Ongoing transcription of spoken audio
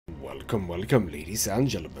welcome, ladies and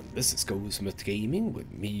gentlemen. This is ghostmutgaming with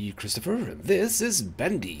me, Christopher, and this is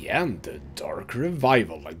Bendy and the Dark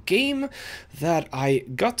Revival, a game that I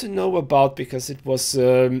got to know about because it was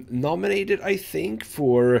nominated, I think,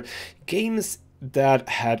 for games that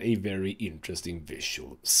had a very interesting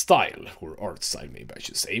visual style, or art style maybe I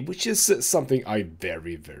should say, which is something I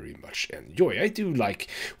very, very much enjoy. I do like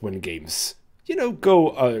when games, you know,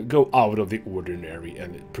 go out of the ordinary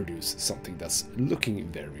and produce something that's looking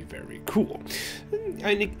very, very cool.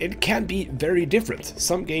 And it can be very different.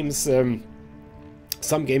 Some games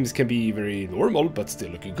can be very normal but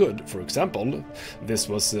still looking good. For example, this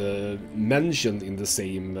was mentioned in the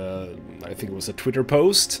same, I think it was a Twitter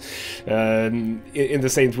post, in the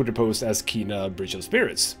same Twitter post as Kena Bridge of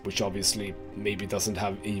Spirits, which obviously maybe doesn't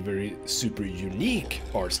have a very super unique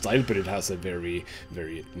art style, but it has a very,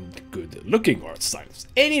 very good looking art style.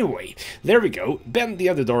 Anyway, there we go, Bendy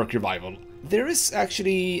and the Dark Revival. There is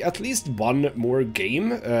actually at least one more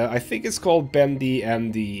game. I think it's called Bendy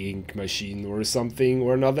and the Ink Machine or something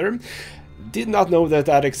or another. Did not know that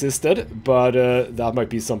that existed, but that might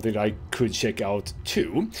be something I could check out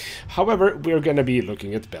too. However, we're gonna be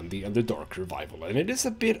looking at Bendy and the Dark Revival, and it is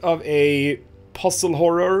a bit of a puzzle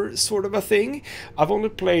horror sort of a thing. I've only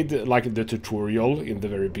played like the tutorial in the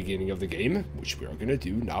very beginning of the game, which we are gonna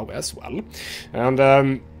do now as well.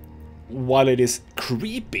 And while it is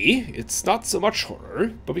creepy, it's not so much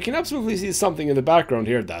horror, but we can absolutely see something in the background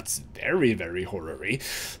here that's very, very horror-y.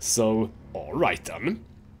 So, alright then.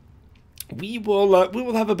 We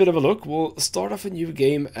will have a bit of a look. We'll start off a new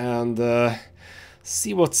game and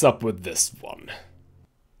see what's up with this one.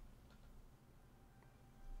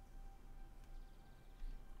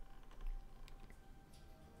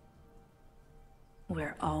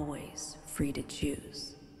 We're always free to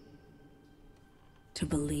choose. To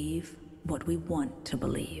believe what we want to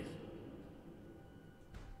believe.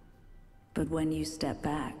 But when you step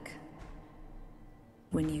back,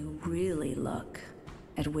 when you really look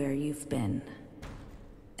at where you've been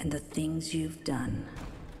and the things you've done,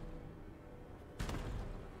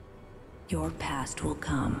 your past will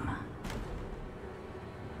come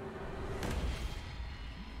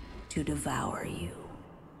to devour you.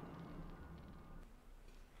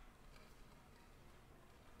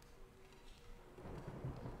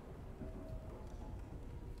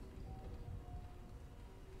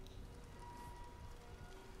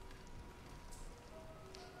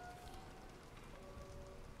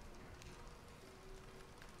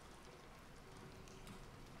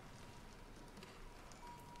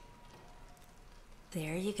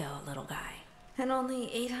 There you go, little guy. And only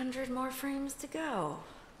 800 more frames to go.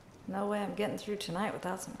 No way I'm getting through tonight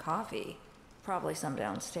without some coffee. Probably some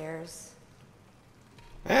downstairs.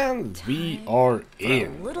 And we are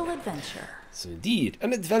in. A little adventure. So indeed,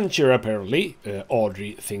 an adventure apparently.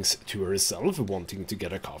 Audrey thinks to herself, wanting to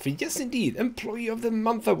get a coffee. Yes indeed, Employee of the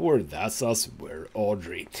Month award, that's us, we're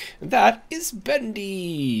Audrey. And that is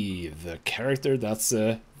Bendy, the character that's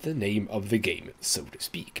the name of the game, so to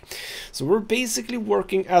speak. So we're basically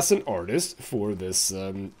working as an artist for this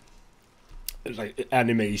like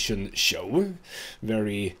animation show.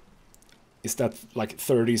 Very... Is that like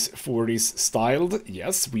 30s, 40s styled?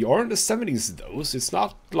 Yes, we are in the 70s though, so it's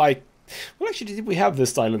not like... Well, actually, did we have this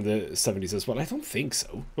style in the 70s as well? I don't think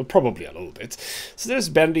so. Well, probably a little bit. So there's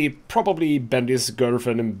Bendy, probably Bendy's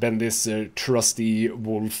girlfriend and Bendy's trusty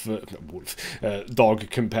dog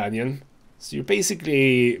companion. So you're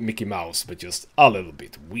basically Mickey Mouse, but just a little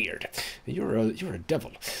bit weird. You're a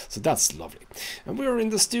devil, so that's lovely. And we're in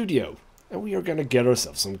the studio. And we are gonna get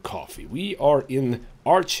ourselves some coffee. We are in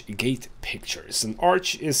Archgate Pictures, and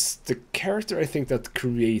Arch is the character I think that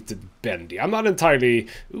created Bendy. I'm not entirely...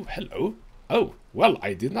 Ooh, hello. Oh, well,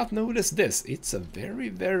 I did not notice this. It's a very,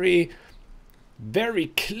 very,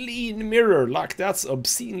 very clean mirror. Like, that's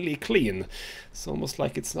obscenely clean. It's almost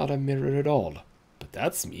like it's not a mirror at all. But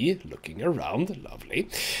that's me looking around. Lovely.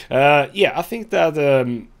 Yeah, I think that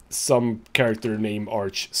some character named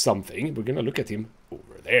Arch something. We're gonna look at him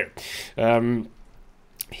over there.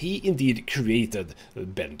 He indeed created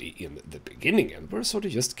Bendy in the beginning, and we're sort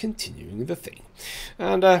of just continuing the thing.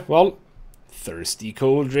 And, well, thirsty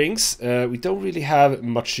cold drinks. We don't really have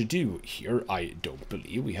much to do here, I don't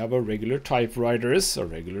believe. We have our regular typewriters, our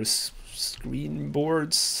regular screen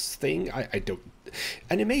boards thing. I don't...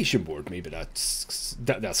 Animation board, maybe that's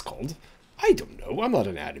called. I don't know, I'm not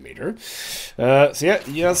an animator. So yeah,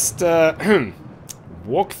 just...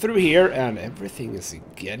 walk through here, and everything is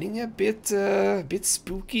getting a bit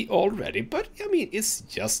spooky already. But I mean, it's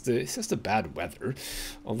just the bad weather.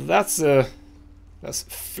 Although that's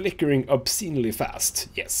flickering obscenely fast.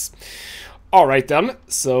 Yes. Alright then,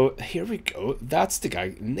 so here we go. That's the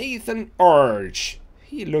guy, Nathan Arch.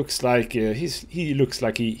 He looks like he looks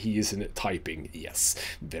like he is in typing. Yes,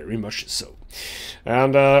 very much so.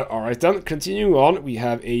 And alright then, continuing on, we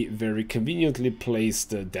have a very conveniently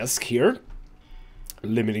placed desk here,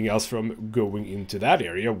 limiting us from going into that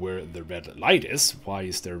area where the red light is. Why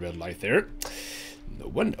is there a red light there? No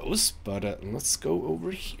one knows, but let's go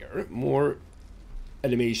over here. More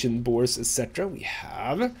animation boards, etc. We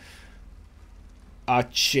have a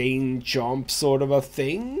chain jump sort of a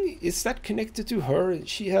thing. Is that connected to her?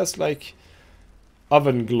 She has like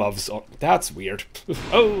oven gloves on. That's weird.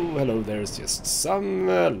 Oh, hello, there's just some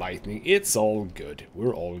lightning. It's all good.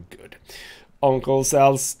 We're all good. Uncle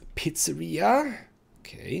Sal's Pizzeria.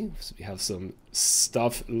 Okay, so we have some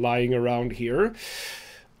stuff lying around here.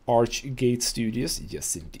 Archgate Studios,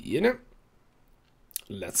 yes indeed.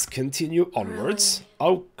 Let's continue onwards.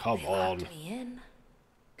 Really? Oh, come on. Me in.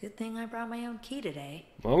 Good thing I brought my own key today.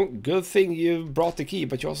 Well, good thing you brought the key,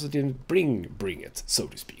 but you also didn't bring it, so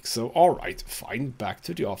to speak. So, alright, fine, back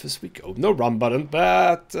to the office we go. No run button,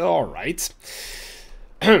 but alright.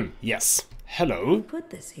 Yes, hello. Who put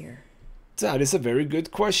this here? That is a very good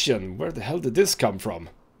question. Where the hell did this come from?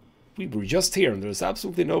 We were just here and there's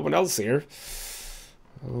absolutely no one else here.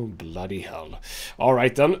 Oh, bloody hell.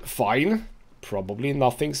 Alright then, fine. Probably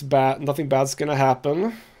nothing bad's gonna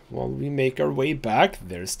happen. While we make our way back,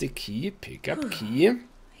 there's the key. Pick up key.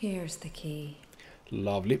 Here's the key.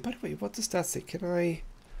 Lovely. By the way, what does that say? I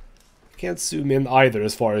can't zoom in either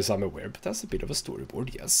as far as I'm aware, but that's a bit of a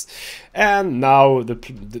storyboard, yes. And now the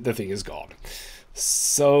thing is gone.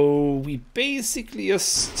 So we basically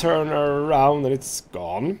just turn around and it's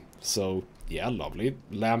gone. So yeah, lovely.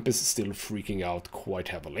 Lamp is still freaking out quite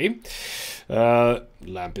heavily.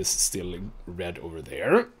 Lamp is still red over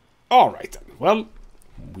there. Alright then. Well,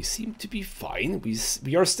 we seem to be fine.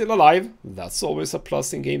 We are still alive. That's always a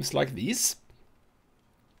plus in games like these.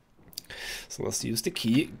 So let's use the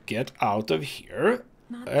key, get out of here.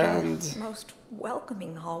 Not and the most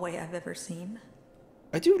welcoming hallway I've ever seen.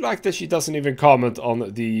 I do like that she doesn't even comment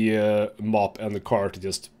on the mop and the cart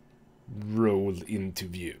just rolled into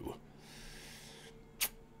view.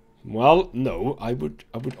 Well, no, I would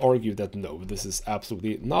argue that no, this is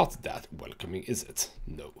absolutely not that welcoming, is it?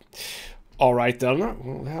 No. All right then,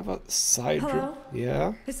 we'll have a side room.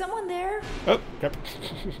 Yeah. Is someone there? Oh, crap.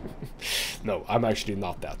 No, I'm actually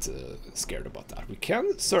not that scared about that. We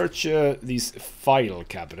can search these file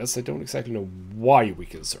cabinets. I don't exactly know why we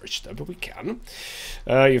can search them, but we can.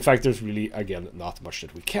 In fact, there's really, again, not much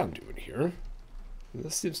that we can do in here.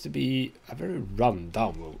 This seems to be a very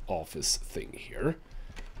run-down office thing here.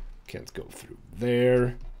 Can't go through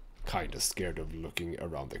there. Kind of scared of looking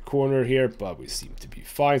around the corner here, but we seem to be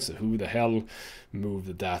fine. So who the hell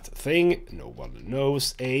moved that thing? No one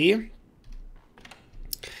knows, eh?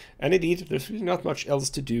 And indeed, there's really not much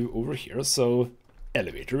else to do over here, so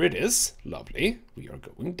elevator it is. Lovely. We are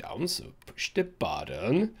going down, so push the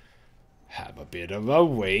button. Have a bit of a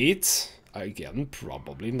wait. Again,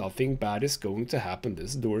 probably nothing bad is going to happen.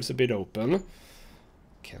 This door is a bit open.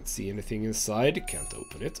 Can't see anything inside, can't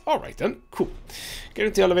open it. Alright then, cool. Get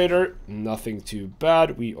into the elevator, nothing too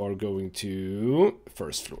bad. We are going to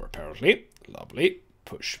first floor apparently. Lovely.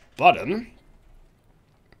 Push button.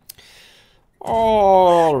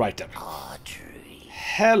 Alright then. Audrey.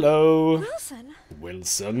 Hello. Wilson?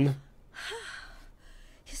 Wilson.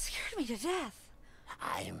 You scared me to death.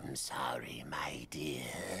 I'm sorry, my dear.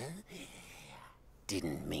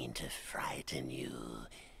 Didn't mean to frighten you.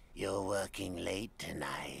 You're working late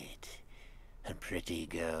tonight. A pretty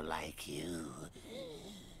girl like you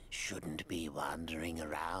shouldn't be wandering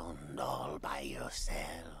around all by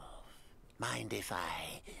yourself. Mind if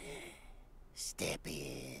I step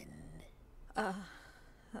in?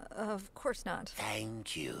 Of course not.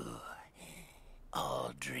 Thank you.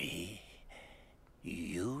 Audrey,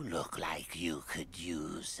 you look like you could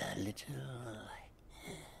use a little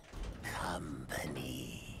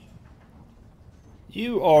company.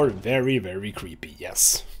 You are very, very creepy,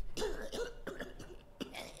 yes.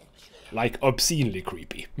 Like obscenely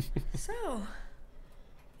creepy. So,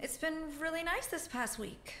 it's been really nice this past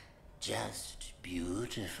week. Just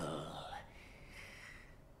beautiful.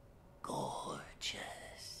 Gorgeous.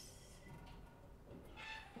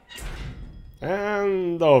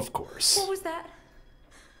 And of course. What was that?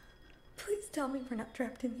 Please tell me we're not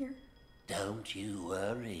trapped in here. Don't you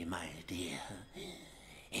worry, my dear.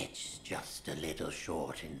 It's just a little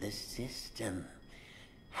short in the system.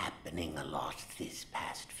 Happening a lot this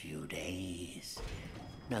past few days.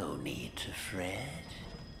 No need to fret.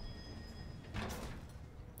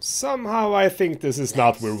 Somehow I think this is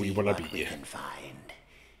not where we want to be. Can find.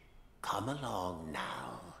 come along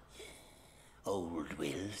now. Old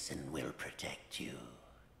Wilson will protect you.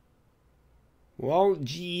 Well,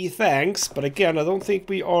 gee, thanks, but again, I don't think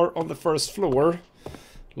we are on the first floor,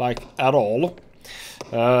 like, at all.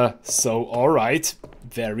 So, alright.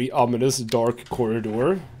 Very ominous dark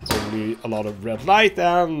corridor. Only a lot of red light,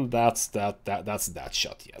 and that's that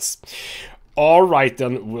shot, yes. Alright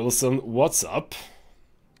then, Wilson, what's up?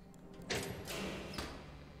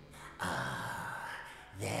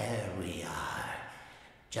 There we are.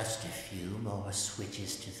 Just a few more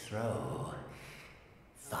switches to throw.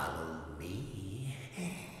 Follow me.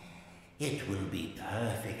 It will be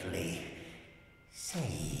perfectly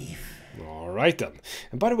safe. Alright then.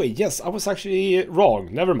 And by the way, yes, I was actually wrong.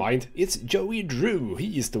 Never mind. It's Joey Drew.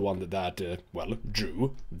 He is the one that, well,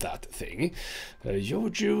 drew that thing. Joey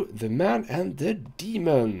Drew, the man and the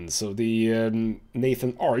demon. So the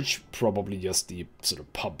Nathan Arch, probably just the sort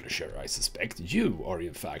of publisher, I suspect. You are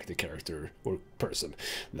in fact the character or person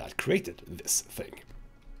that created this thing.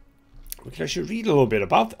 We can actually read a little bit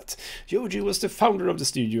about that. Yoji was the founder of the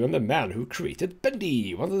studio and the man who created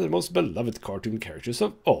Bendy, one of the most beloved cartoon characters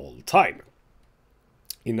of all time.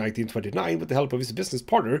 In 1929, with the help of his business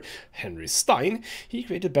partner, Henry Stein, he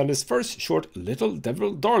created Bendy's first short Little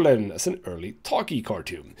Devil Darlin as an early talkie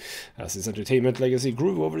cartoon. As his entertainment legacy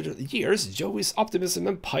grew over the years, Joey's optimism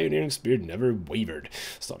and pioneering spirit never wavered.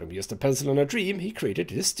 Starting with just a pencil and a dream, he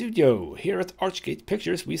created his studio. Here at Archgate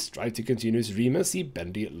Pictures, we strive to continue his dream and see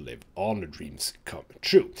Bendy live on. Dreams come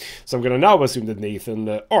true. So I'm going to now assume that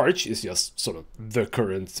Nathan Arch is just sort of the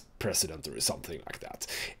current president or something like that.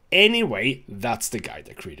 Anyway, that's the guy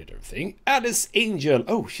that created everything. Alice Angel.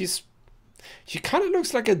 Oh, she kind of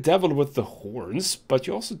looks like a devil with the horns, but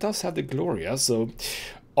she also does have the Gloria, so...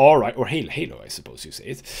 Alright, or Halo, I suppose you say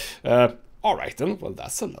it. Alright then, well,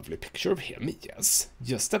 that's a lovely picture of him, yes.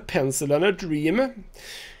 Just a pencil and a dream.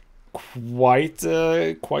 Quite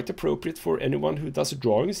appropriate for anyone who does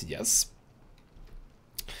drawings, yes.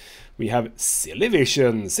 We have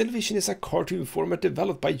Sillyvision. Sillyvision is a cartoon format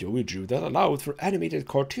developed by Joey Drew that allowed for animated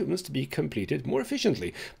cartoons to be completed more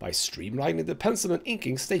efficiently by streamlining the pencil and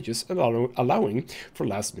inking stages and allowing for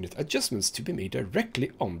last-minute adjustments to be made directly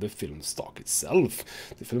on the film stock itself.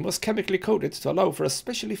 The film was chemically coded to allow for a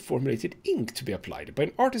specially formulated ink to be applied by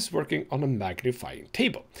an artist working on a magnifying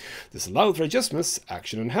table. This allowed for adjustments,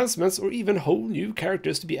 action enhancements, or even whole new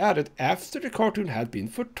characters to be added after the cartoon had been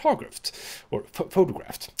photographed.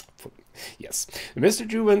 Yes, Mr.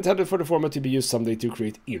 Drew intended for the format to be used someday to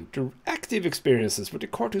create interactive experiences where the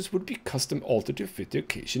cartoons would be custom altered to fit the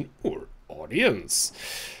occasion or audience.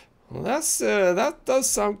 Well, that does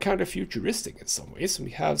sound kind of futuristic in some ways.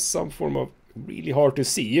 We have some form of really hard to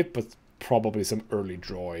see, but probably some early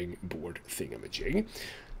drawing board thingamajig.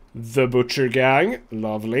 The Butcher Gang,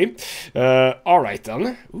 lovely. Alright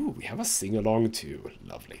then. Ooh, we have a sing-along too,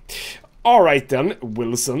 lovely. Alright then,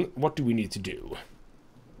 Wilson, what do we need to do?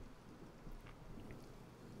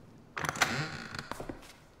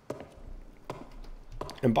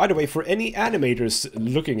 And by the way, for any animators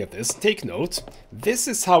looking at this, take note, this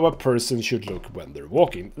is how a person should look when they're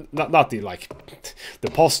walking. Not the, like,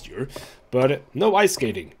 the posture, but no ice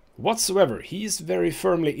skating whatsoever. He's very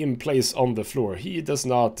firmly in place on the floor. He does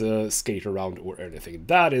not skate around or anything.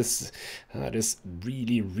 That is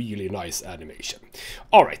really, really nice animation.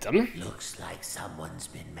 Alright then. Looks like someone's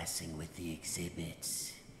been messing with the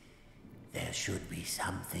exhibits. There should be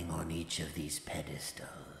something on each of these pedestals.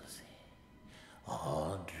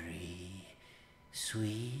 Audrey,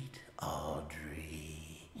 sweet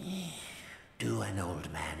Audrey, do an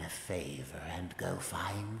old man a favor and go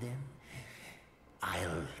find them.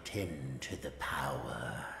 I'll tend to the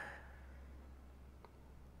power.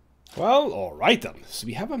 Well, alright then. So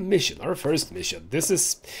we have a mission, our first mission. This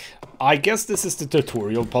is, I guess this is the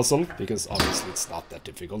tutorial puzzle, because obviously it's not that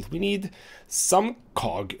difficult. We need some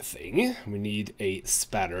cog thing, we need a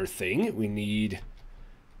spanner thing, we need...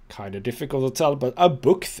 kind of difficult to tell, but a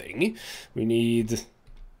book thing. We need,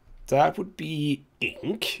 that would be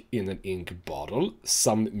ink in an ink bottle,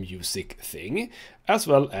 some music thing, as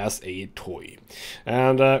well as a toy.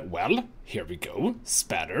 And, well, here we go.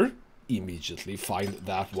 Spanner. Immediately find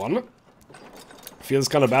that one. Feels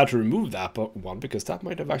kind of bad to remove that one, because that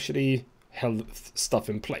might have actually held stuff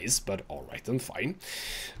in place, but alright then, fine.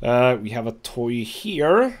 We have a toy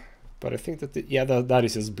here. But I think that, that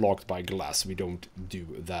is just blocked by glass. We don't do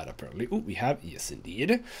that, apparently. Oh, we have, yes,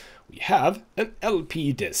 indeed. We have an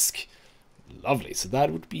LP disc. Lovely. So that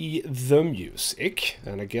would be the music.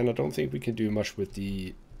 And again, I don't think we can do much with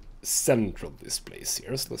the central displays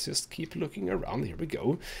here. So let's just keep looking around. Here we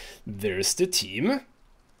go. There's the team.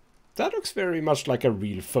 That looks very much like a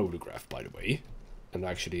real photograph, by the way. and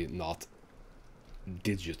actually not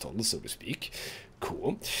digital, so to speak.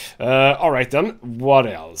 Cool. Alright then, what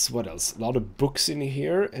else? What else? A lot of books in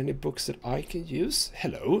here. Any books that I can use?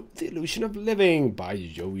 Hello, The Illusion of Living by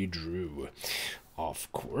Joey Drew.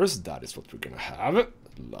 Of course, that is what we're gonna have.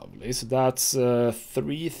 Lovely. So that's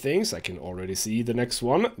 3 things. I can already see the next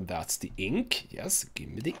one. That's the ink. Yes, give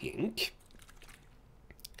me the ink.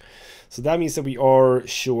 So that means that we are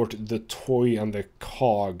short the toy and the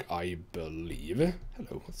cog, I believe.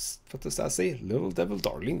 Hello, what does that say? Little Devil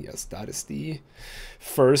Darling. Yes, that is the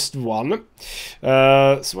first one.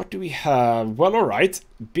 So what do we have? Well, alright.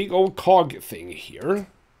 Big old cog thing here.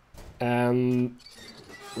 And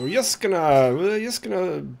we're just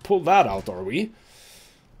gonna pull that out, are we?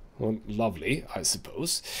 Well, lovely, I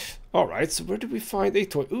suppose. Alright, so where do we find a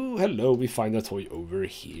toy? Ooh, hello, we find a toy over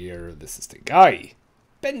here. This is the guy.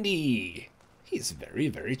 Bendy! He's very,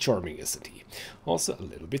 very charming, isn't he? Also a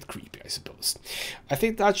little bit creepy, I suppose. I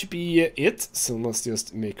think that should be it. So let's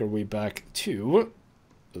just make our way back to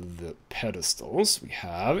the pedestals. We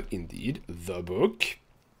have, indeed, the book.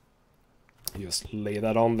 Just lay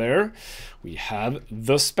that on there. We have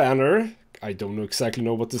the spanner. I don't exactly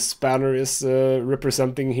know what the spanner is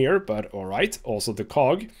representing here, but alright. Also the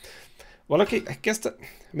cog. Well, okay, I guess that...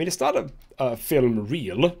 I mean, it's not a film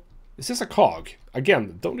reel. It's just a cog.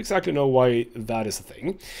 Again, don't exactly know why that is a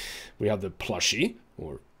thing. We have the plushie,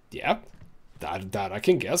 or yeah, that I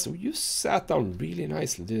can guess. Oh, you sat down really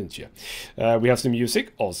nicely, didn't you? We have some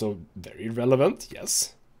music, also very relevant,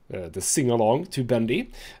 yes. The sing-along to Bendy,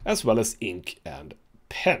 as well as ink and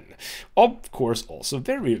pen. Of course, also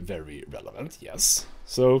very, very relevant, yes.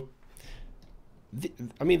 So,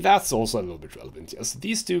 I mean, that's also a little bit relevant, yes.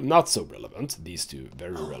 These two, not so relevant. These two,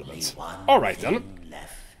 very relevant. Alright then.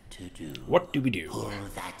 What do we do? Pull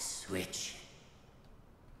that switch.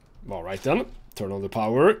 Alright then. Turn on the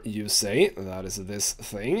power. You say that is this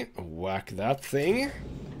thing. Whack that thing.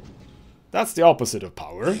 That's the opposite of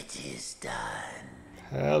power. It is done.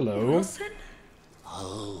 Hello. Wilson?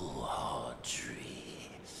 Oh,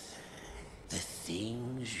 Audrey. The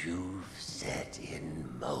things you've set in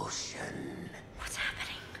motion. What's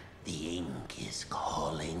happening? The ink is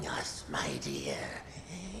calling us, my dear.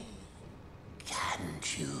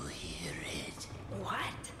 Can't you hear it?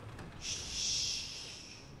 What? Shh.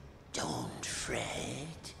 Don't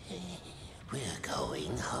fret. We're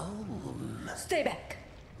going home. Stay back.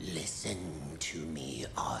 Listen to me,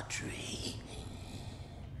 Audrey.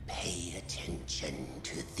 Pay attention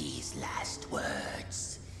to these last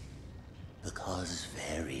words. Because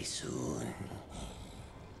very soon,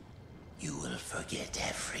 you will forget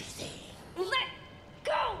everything. Let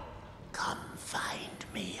go! Come find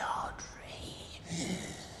me, Audrey.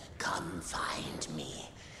 Come find me,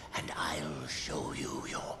 and I'll show you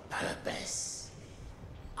your purpose.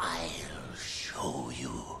 I'll show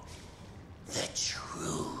you the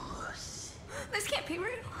truth. This can't be real.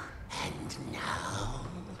 And now,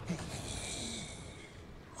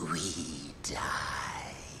 we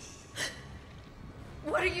die.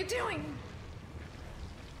 What are you doing?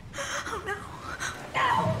 Oh no.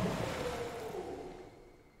 No!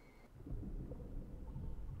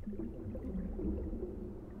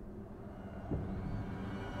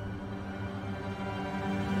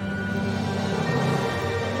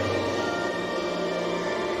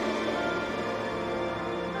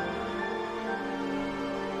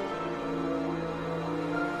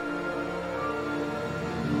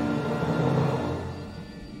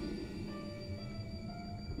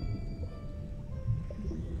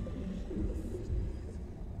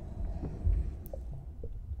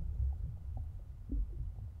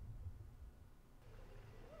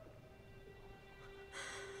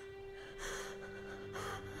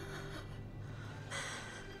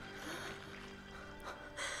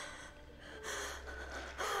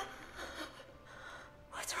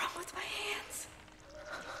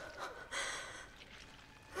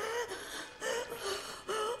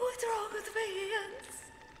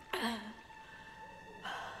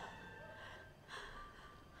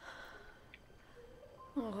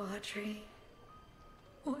 Oh, Audrey,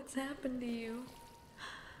 what's happened to you?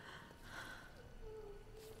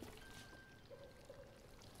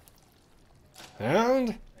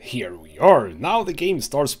 And here we are. Now the game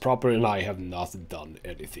starts proper and I have not done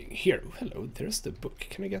anything here. Oh, hello, there's the book.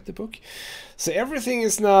 Can I get the book? So everything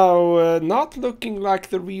is now not looking like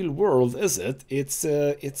the real world, is it? It's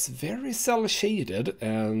very cel shaded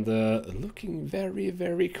and looking very,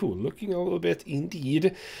 very cool. Looking a little bit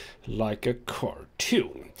indeed like a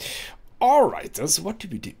cartoon. Alright, so what do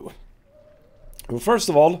we do? Well, first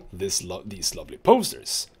of all, these lovely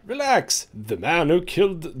posters. Relax, the man who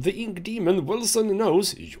killed the ink demon Wilson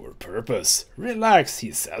knows your purpose. Relax,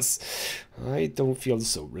 he says. I don't feel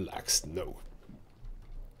so relaxed, no.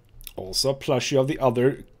 Also a plushie of the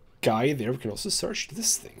other guy there. We can also search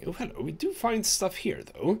this thing. Oh, hello. We do find stuff here,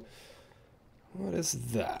 though. What is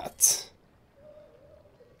that?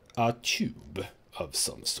 A tube of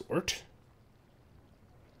some sort.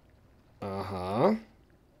 Uh-huh.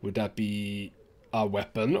 Would that be a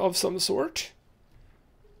weapon of some sort?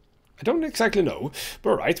 I don't exactly know, but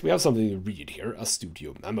alright, we have something to read here, a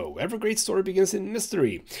studio memo. Every great story begins in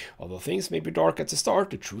mystery. Although things may be dark at the start,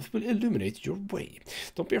 the truth will illuminate your way.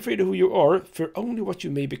 Don't be afraid of who you are, fear only what you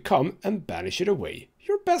may become, and banish it away.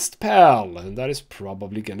 Your best pal, and that is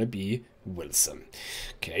probably gonna be Wilson.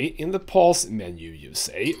 Okay, in the pause menu you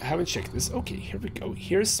say. I haven't checked this. Okay, here we go.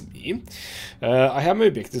 Here's me. I have my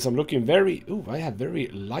Ubiquitous. I'm looking very... Ooh, I have very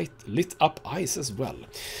lit up eyes as well.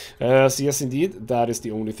 So yes, indeed, that is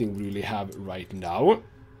the only thing we really have right now.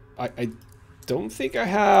 I don't think I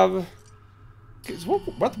have...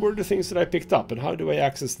 What were the things that I picked up, and how do I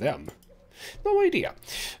access them? No idea.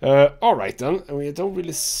 Alright then, we don't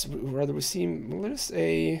really... Rather we seem... Well, there's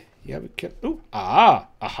a... Yeah, we can... Oh, aha,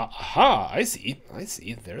 I see,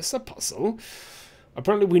 there's a puzzle.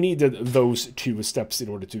 Apparently we needed those 2 steps in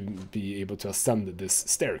order to be able to ascend this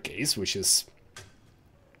staircase, which is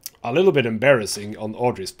a little bit embarrassing on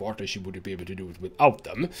Audrey's part, as she wouldn't be able to do it without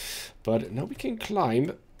them. But now we can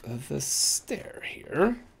climb the stair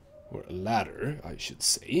here, or a ladder, I should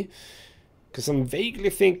say. Because I'm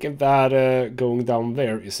vaguely thinking that going down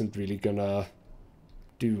there isn't really gonna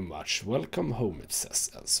do much. Welcome home, it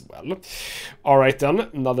says as well. Alright then,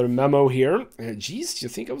 another memo here. Geez, do you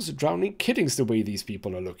think I was drowning kiddings the way these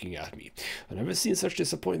people are looking at me? I've never seen such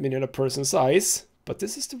disappointment in a person's eyes. But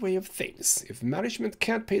this is the way of things. If management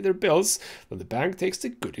can't pay their bills, then the bank takes the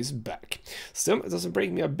goodies back. Still, it doesn't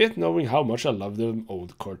break me a bit knowing how much I love the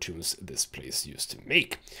old cartoons this place used to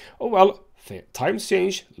make. Oh well, times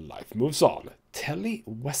change, life moves on. Telly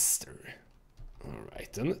Wester.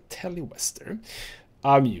 Alright then, Telly Wester.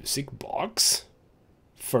 A music box.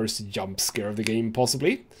 First jump scare of the game,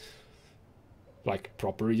 possibly. Like,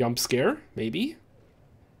 proper jump scare, maybe.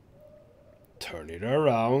 Turn it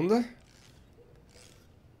around.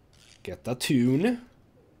 Get the tune.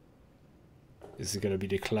 Is it gonna be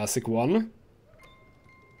the classic one?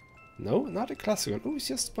 No, not a classic one. Oh, it's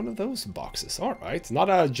just one of those boxes. Alright, not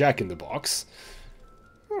a Jack-in-the-Box.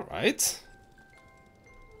 Alright.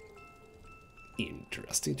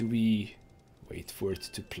 Interesting. Do we wait for it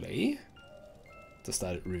to play? Does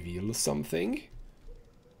that reveal something?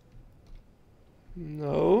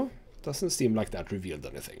 No, doesn't seem like that revealed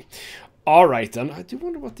anything. Alright then, I do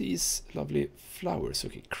wonder what these lovely flowers...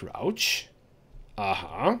 Okay, crouch.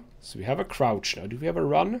 Uh-huh. So we have a crouch now. Do we have a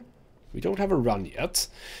run? We don't have a run yet.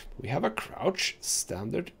 We have a crouch.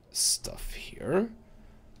 Standard stuff here.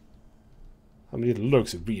 I mean, it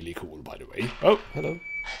looks really cool, by the way. Oh, hello.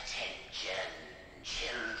 Attention,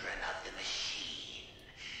 children of the machine.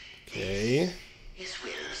 Okay. This is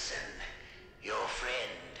Wilson, your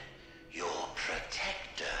friend, your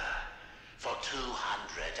protector. For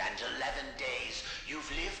 211 days, you've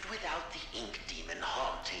lived without the ink demon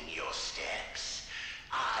haunting your steps.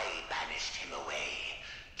 I banished him away,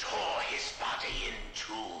 tore his body in two.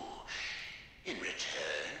 In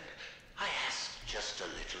return, I asked just a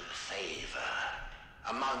little favor.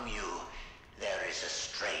 Among you, there is a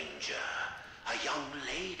stranger, a young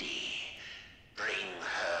lady. Bring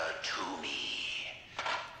her to me.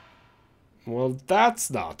 Well, that's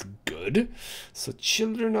not good. So,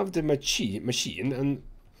 children of the machine, and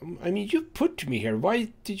I mean, you put me here. Why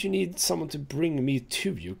did you need someone to bring me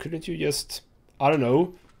to you? Couldn't you just, I don't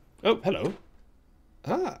know. Oh, hello.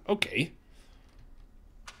 Ah, okay.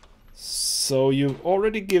 So, you've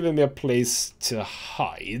already given me a place to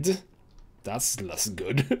hide. That's less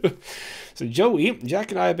good. So, Joey, Jack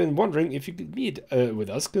and I have been wondering if you could meet with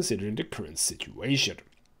us considering the current situation.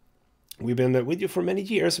 We've been with you for many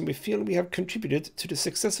years, and we feel we have contributed to the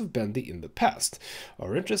success of Bendy in the past.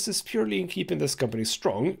 Our interest is purely in keeping this company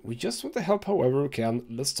strong. We just want to help however we can.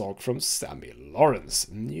 Let's talk from Sammy Lawrence.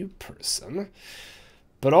 New person.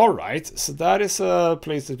 But alright, so that is a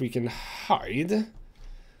place that we can hide.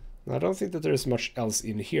 I don't think that there's much else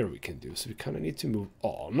in here we can do, so we kind of need to move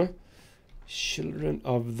on. Children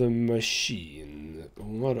of the Machine.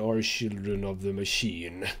 What are Children of the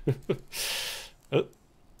Machine? Oh.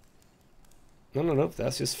 No,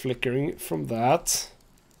 that's just flickering from that.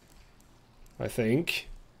 I think.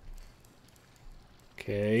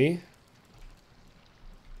 Okay.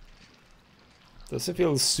 Doesn't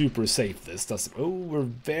feel super safe, this, does it? Oh, we're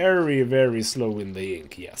very, very slow in the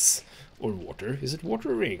ink, yes. Or water. Is it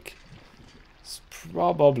water or ink? It's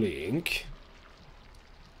probably ink.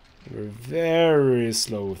 We're very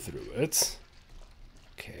slow through it.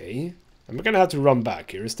 Okay. I'm gonna have to run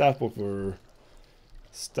back here. Is that what we're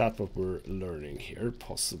learning here?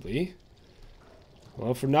 Possibly.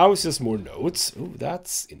 Well, for now it's just more notes. Oh,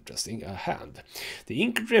 that's interesting. A hand. The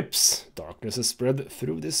ink drips. Darkness has spread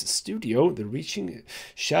through this studio. The reaching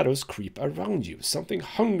shadows creep around you. Something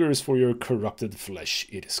hungers for your corrupted flesh.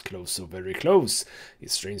 It is close, so very close.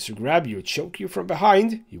 It strains to grab you, choke you from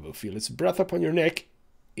behind. You will feel its breath upon your neck.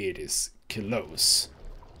 It is close.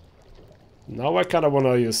 Now I kind of want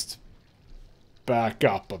to just back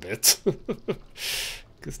up a bit.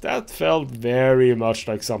 Because that felt very much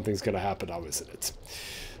like something's gonna happen now, isn't it?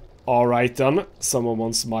 Alright then, someone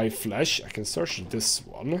wants my flesh. I can search this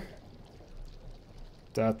one.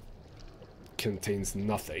 That contains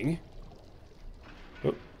nothing.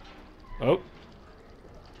 Oh. Oh.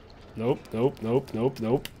 Nope, nope, nope, nope,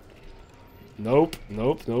 nope. Nope,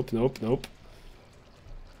 nope, nope, nope, nope.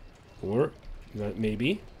 Or,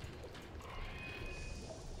 maybe.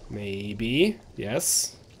 Maybe,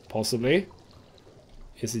 yes, possibly.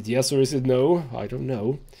 Is it yes or is it no? I don't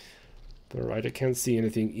know. But alright, I can't see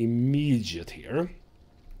anything immediate here.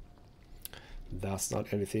 That's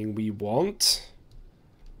not anything we want.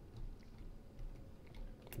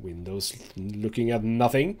 Windows looking at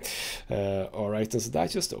nothing. Alright, so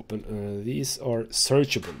that just open. These are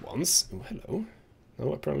searchable ones. Oh, hello.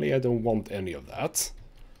 No, apparently I don't want any of that.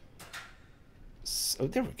 So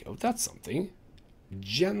there we go. That's something.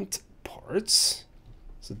 Gent parts.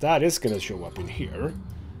 So that is going to show up in here.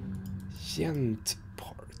 Gent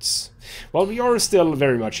parts. Well, we are still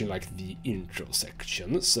very much in like the intro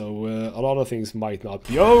section, so a lot of things might not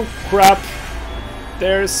be... Oh, crap!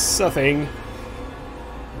 There's a thing.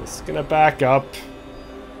 It's gonna back up.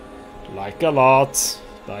 Like a lot.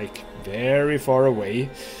 Like very far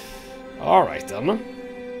away. Alright then.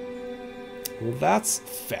 Well, that's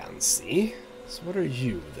fancy. So what are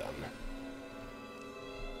you then?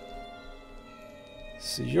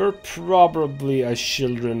 So you're probably a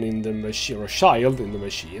children in the machine, or a child in the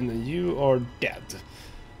machine, and you are dead.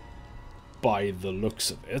 By the looks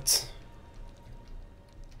of it.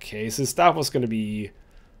 Okay, since that was going to be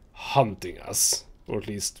hunting us, or at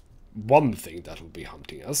least one thing that will be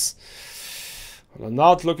hunting us. Well, I'm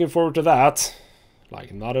not looking forward to that.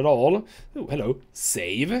 Like, not at all. Oh, hello.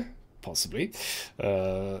 Save. Possibly.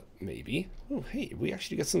 Maybe. Oh, hey, we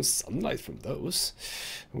actually get some sunlight from those.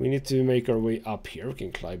 We need to make our way up here. We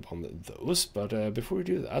can climb on those. But before we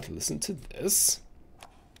do that, listen to this.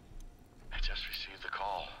 I just received the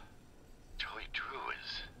call. Joey Drew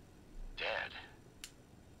is dead.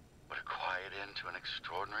 What a quiet end to an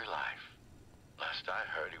extraordinary life. Last I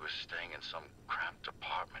heard, he was staying in some cramped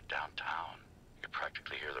apartment downtown. You could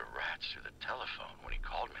practically hear the rats through the telephone when he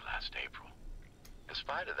called me last April. In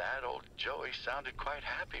spite of that, old Joey sounded quite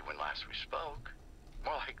happy when last we spoke.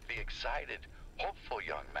 More like the excited, hopeful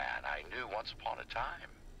young man I knew once upon a time.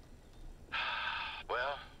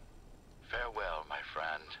 Well, farewell, my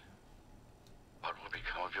friend. What will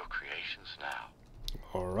become of your creations now?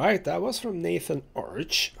 Alright, that was from Nathan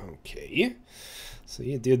Arch. Okay. So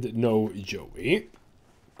he did know Joey.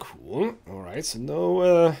 Cool. Alright, so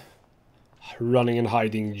no running and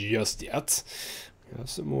hiding just yet. We have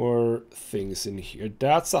some more things in here.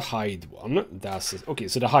 That's a hide one. That's a, okay,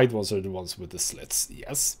 so the hide ones are the ones with the slits.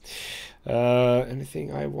 Yes.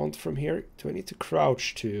 Anything I want from here? Do I need to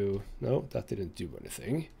crouch to... No, that didn't do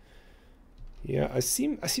anything. Yeah, I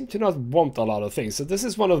seem to not want a lot of things. So this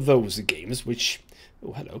is one of those games which...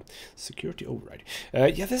 Oh, hello. Security override.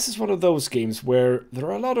 Yeah, this is one of those games where there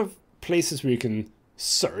are a lot of places where you can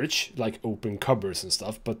search, like open cupboards and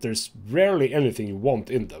stuff, but there's rarely anything you want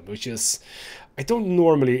in them, which is... I don't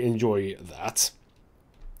normally enjoy that.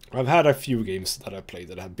 I've had a few games that I've played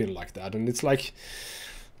that have been like that, and it's like...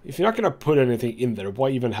 If you're not going to put anything in there, why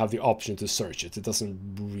even have the option to search it? It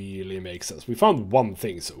doesn't really make sense. We found one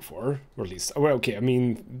thing so far, or at least... Well, okay, I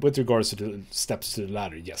mean, with regards to the steps to the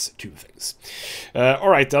ladder, yes, 2 things.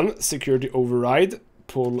 Alright then, security override.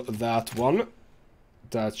 Pull that one.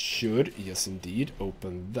 That should, yes indeed,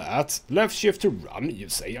 open that. Left shift to run, you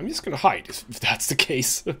say. I'm just going to hide if that's the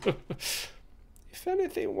case. If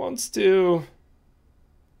anything wants to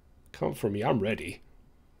come for me, I'm ready.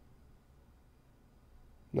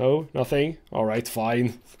 No, nothing? Alright,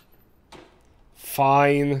 fine.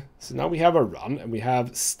 Fine. So now we have a run and we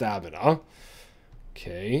have stamina.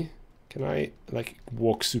 Okay. Can I, like,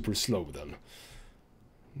 walk super slow then?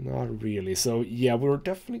 Not really. So, yeah, we're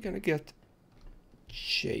definitely gonna get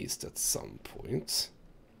chased at some point.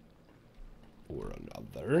 Or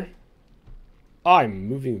another. I'm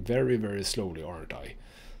moving very, very slowly, aren't I?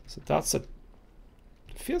 So that's a...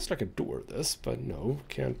 feels like a door, this, but no,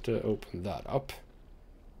 can't open that up.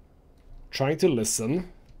 Trying to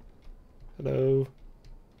listen. Hello.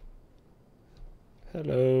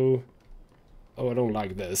 Hello. Oh, I don't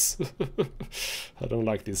like this. I don't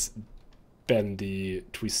like these bendy,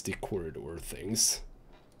 twisty corridor things.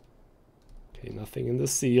 Okay, nothing in the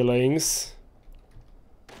ceilings.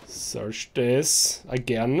 Search this.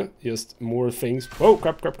 Again, just more things. Oh,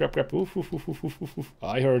 crap, crap, crap, crap. Oof, oof, oof, oof, oof, oof.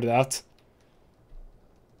 I heard that.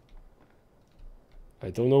 I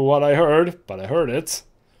don't know what I heard, but I heard it.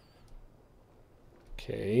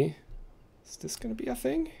 Okay. Is this gonna be a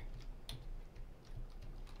thing?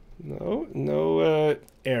 No, no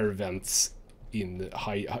air vents in the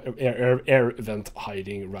air vent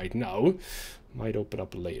hiding right now. Might open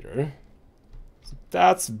up later. So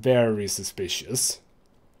that's very suspicious.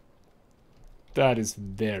 That is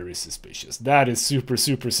very suspicious. That is super,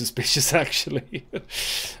 super suspicious, actually.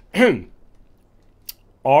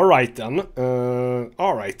 Alright then.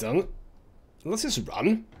 Alright then. Let's just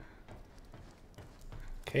run.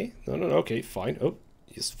 Okay. No, no, no. Okay, fine. Oh,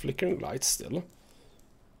 just flickering lights still.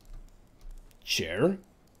 Chair.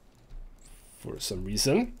 For some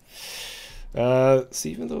reason. So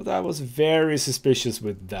even though that was very suspicious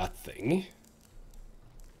with that thing.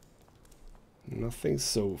 Nothing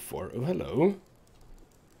so far. Oh, hello.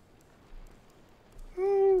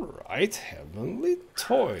 Alright, heavenly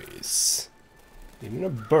toys. Even a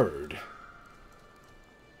bird.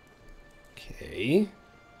 Okay.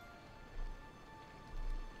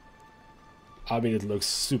 I mean, it looks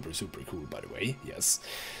super, super cool, by the way. Yes.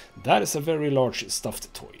 That is a very large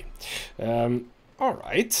stuffed toy.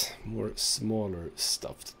 Alright. More smaller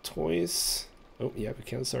stuffed toys. Oh, yeah, we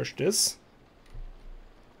can search this.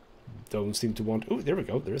 Don't seem to want... Oh, there we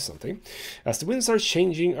go. There is something. As the winds are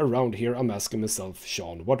changing around here, I'm asking myself,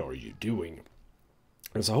 Sean, what are you doing?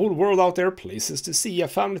 There's a whole world out there, places to see, a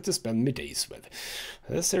family to spend my days with.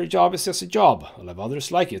 This here job is just a job. I'll have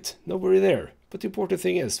others like it. No worry there. But the important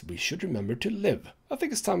thing is, we should remember to live. I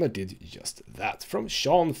think it's time I did just that. From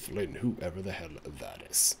Sean Flynn, whoever the hell that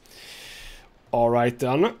is. Alright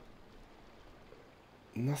then.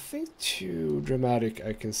 Nothing too dramatic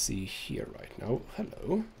I can see here right now.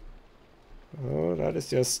 Hello. Oh, that is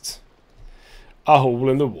just a hole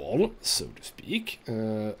in the wall, so to speak.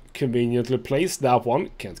 Conveniently placed, that one.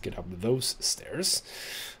 Can't get up those stairs.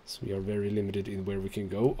 So we are very limited in where we can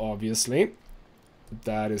go, obviously.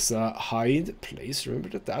 That is a hide place. Remember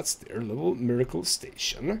that that's their little miracle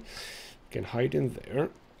station. We can hide in there.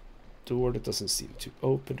 Door that doesn't seem to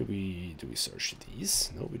open. Do we search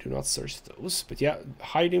these? No, we do not search those. But yeah,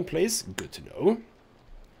 hiding place, good to know.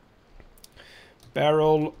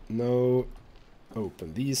 Barrel, no.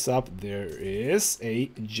 Open these up. There is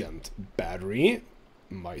a gent battery.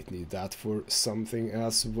 Might need that for something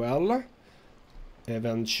as well.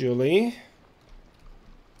 Eventually.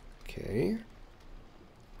 Okay.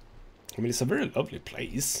 I mean, it's a very lovely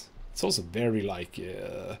place. It's also very like...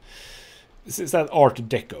 is that Art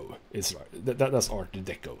Deco? It's right. That's Art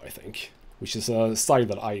Deco, I think. Which is a style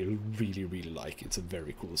that I really, really like. It's a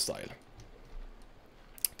very cool style.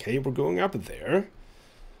 Okay, we're going up there.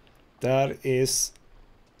 That is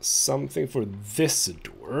something for this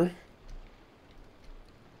door.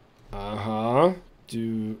 Uh-huh.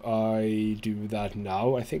 Do I do that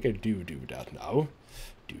now? I think I do that now.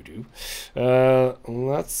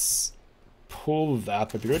 Let's pull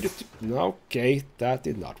that. But be ready to... No, okay, that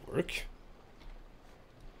did not work.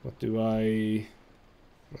 What do I...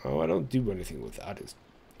 No, I don't do anything with that. It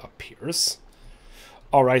appears.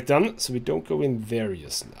 Alright then, so we don't go in there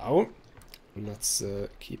just now. Let's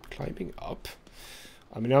keep climbing up.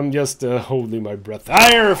 I mean, I'm just holding my breath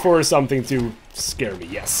there for something to scare me,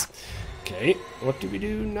 yes. Okay, what do we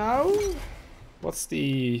do now? What's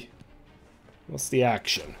the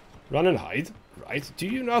action? Run and hide, right? Do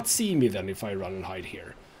you not see me then if I run and hide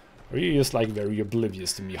here? Or are you just like very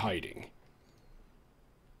oblivious to me hiding?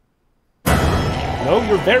 No,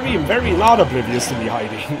 you're very, very not oblivious to me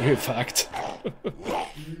hiding, in fact.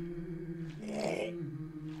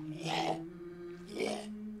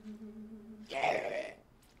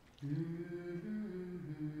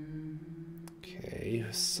 Okay,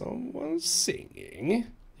 someone's singing.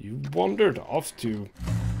 You wandered off to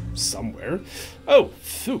somewhere. Oh,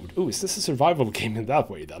 food. Oh, is this a survival game in that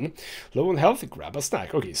way then? Low on health, grab a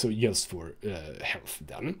snack. Okay, so just for health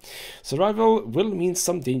then. Survival will mean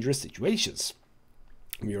some dangerous situations.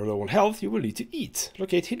 When you're low on health, you will need to eat.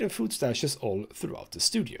 Locate hidden food stashes all throughout the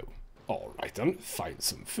studio. Alright then, find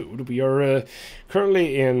some food. We are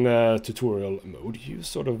currently in tutorial mode. You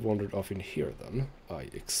sort of wandered off in here then, I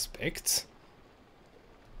expect.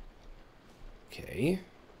 Okay.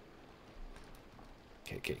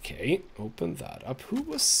 Okay. Open that up. Who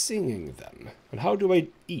was singing then? And how do I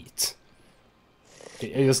eat?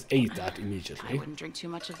 Okay, I just ate that immediately. I wouldn't drink too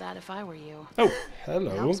much of that if I were you. Oh, It hello.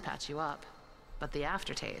 helps patch you up. But the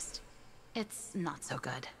aftertaste, it's not so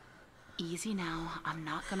good. Easy now, I'm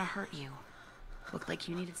not gonna hurt you. Looked like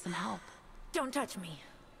you needed some help. Don't touch me.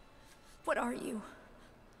 What are you?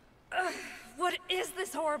 Ugh, what is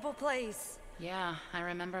this horrible place? Yeah, I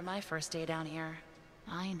remember my first day down here.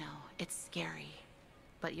 I know, it's scary.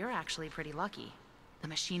 But you're actually pretty lucky. The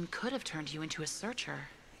machine could have turned you into a searcher.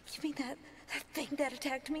 You mean that thing that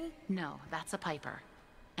attacked me? No, that's a Piper.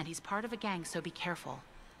 And he's part of a gang, so be careful.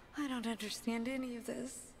 I don't understand any of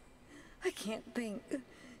this. I can't think.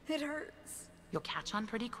 It hurts. You'll catch on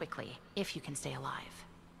pretty quickly, if you can stay alive.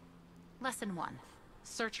 Lesson 1.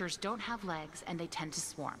 Searchers don't have legs and they tend to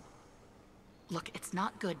swarm. Look, it's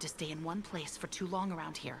not good to stay in one place for too long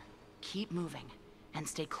around here. Keep moving, and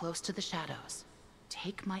stay close to the shadows.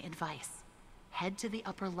 Take my advice. Head to the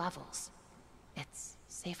upper levels. It's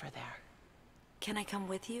safer there. Can I come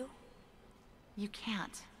with you? You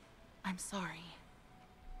can't. I'm sorry.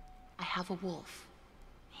 I have a wolf.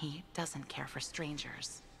 He doesn't care for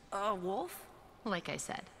strangers. A wolf? Like I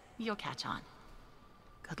said, you'll catch on.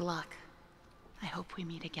 Good luck. I hope we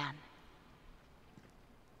meet again.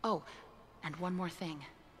 Oh, and one more thing.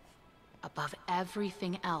 Above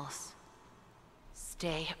everything else,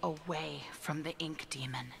 stay away from the ink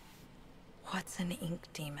demon. What's an ink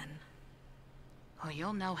demon? Oh,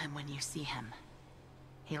 you'll know him when you see him.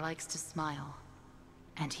 He likes to smile,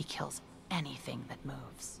 and he kills anything that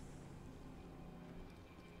moves.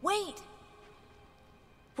 Wait!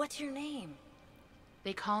 What's your name?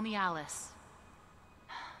 They call me Alice.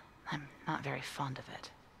 I'm not very fond of it.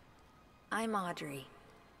 I'm Audrey.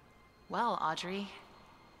 Well, Audrey,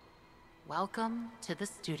 welcome to the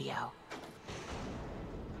studio.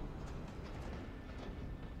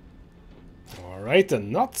 Alright,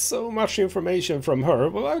 and not so much information from her,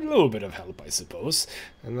 well, a little bit of help, I suppose.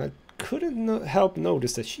 And I couldn't help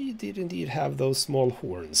notice that she did indeed have those small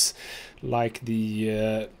horns, like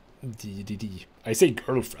the I say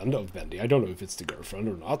girlfriend of Bendy. I don't know if it's the girlfriend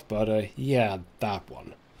or not, but yeah, that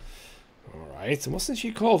one. Alright, wasn't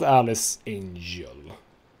she called Alice Angel?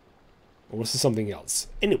 Or was it something else?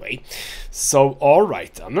 Anyway, so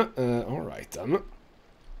alright then.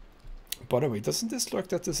 By the way, doesn't this look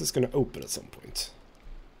that this is going to open at some point?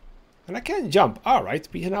 And I can jump. Alright,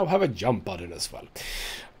 we now have a jump button as well.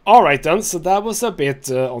 Alright then, so that was a bit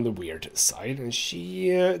on the weird side. And she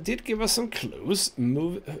did give us some clues.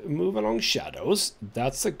 Move along shadows.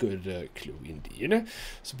 That's a good clue indeed.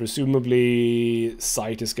 So presumably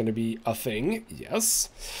sight is going to be a thing. Yes.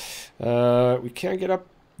 We can't get up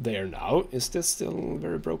there now. Is this still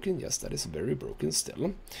very broken? Yes, that is very broken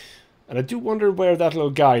still. And I do wonder where that little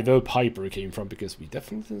guy, the Piper, came from, because we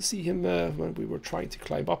definitely didn't see him when we were trying to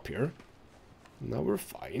climb up here. Now we're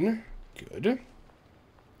fine. Good.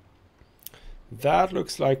 That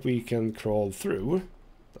looks like we can crawl through,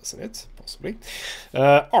 doesn't it? Possibly.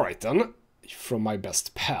 Alright then. From my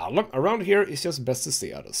best pal. Around here, it's just best to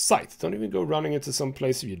stay out of sight. Don't even go running into some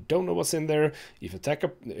place if you don't know what's in there. If you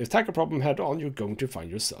attack a problem head on, you're going to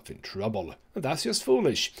find yourself in trouble. And that's just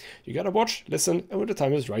foolish. You gotta watch, listen, and when the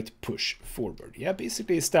time is right, push forward. Yeah,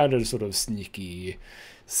 basically standard sort of sneaky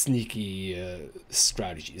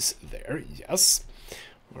strategies there, yes.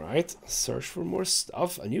 Alright, search for more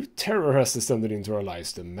stuff. A new terror has descended into our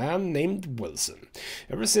lives, the man named Wilson.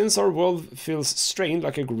 Ever since our world feels strained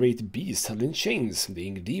like a great beast held in chains, the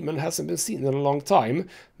ink demon hasn't been seen in a long time.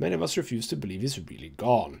 Many of us refuse to believe he's really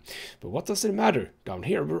gone. But what does it matter? Down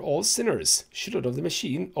here we're all sinners. Children of the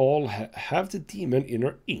machine, all have the demon in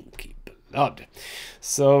our inky blood.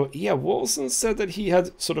 So yeah, Wilson said that he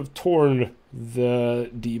had sort of torn the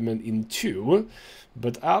demon in two.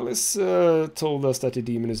 But Alice told us that the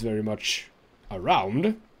demon is very much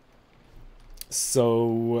around. So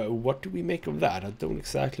what do we make of that? I don't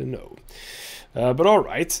exactly know. But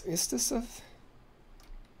alright, is this a...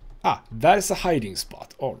 that is a hiding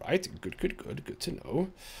spot. Alright, good to know.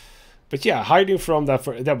 But yeah, hiding from that,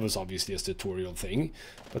 that was obviously a tutorial thing.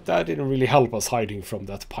 But that didn't really help us hiding from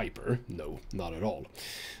that Piper. No, not at all.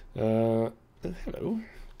 Hello.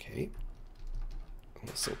 Okay.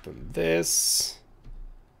 Let's open this.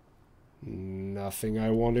 Nothing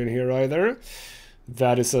I want in here either.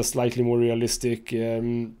 That is a slightly more realistic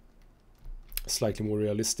mirror,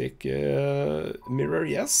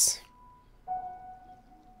 yes.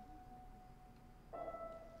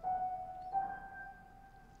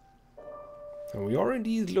 And we are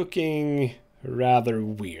indeed looking rather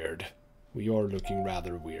weird. We are looking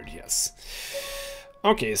rather weird, yes.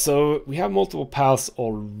 Okay, so we have multiple paths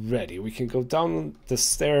already. We can go down the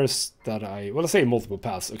stairs that I say multiple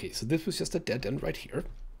paths. Okay, so this was just a dead end right here.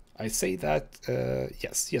 I say that,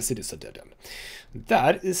 yes, it is a dead end.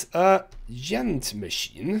 That is a gent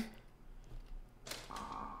machine.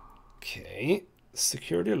 Okay,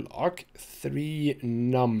 security lock, 3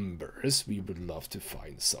 numbers we would love to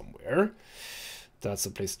find somewhere. That's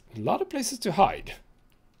a place, a lot of places to hide.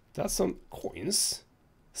 That's some coins,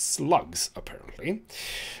 slugs apparently.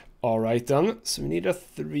 All right then, so we need a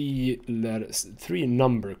 3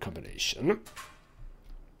 number combination.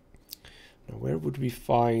 Now where would we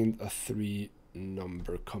find a 3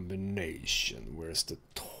 number combination? Where's the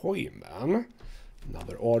toy man?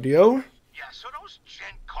 Another audio. Yeah, so those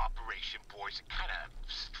Gent Corporation boys are kind of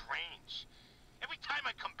strange. Every time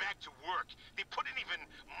I come back to work, they put in even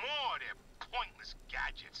more of their pointless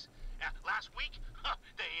gadgets. Last week,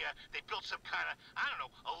 they built some kind of, I don't know,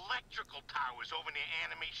 electrical towers over near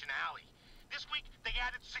Animation Alley. This week, they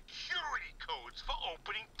added security codes for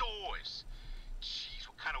opening doors. Jeez,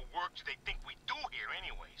 what kind of work do they think we do here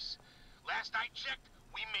anyways? Last I checked,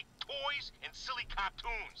 we make toys and silly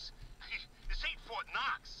cartoons. This ain't Fort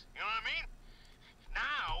Knox, you know what I mean?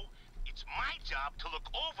 Now, it's my job to look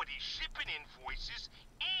over these shipping invoices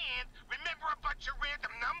and remember a bunch of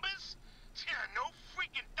random numbers? Yeah, no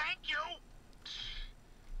freaking thank you!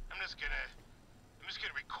 I'm just gonna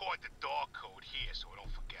record the door code here so I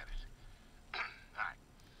don't forget it. Alright.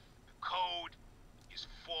 The code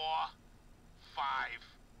is 451.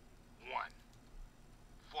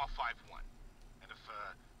 451. And if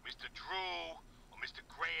Mr. Drew or Mr.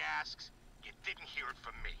 Gray asks, you didn't hear it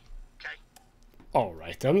from me, okay?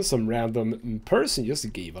 Alright then, some random person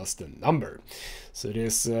just gave us the number. So it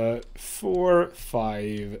is 4,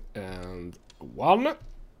 5, and 1.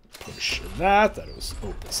 Push that. That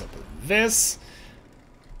opens up this.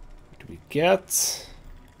 What do we get?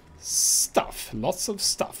 Stuff. Lots of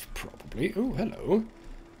stuff, probably. Oh, hello.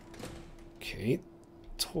 Okay.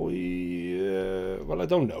 Toy... well, I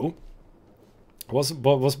don't know. I was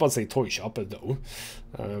about to say toy shop, but no.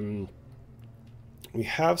 We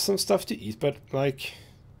have some stuff to eat, but, like...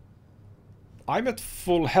 I'm at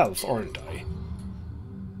full health, aren't I?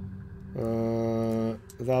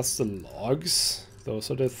 That's the logs.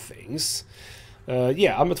 Those are the things.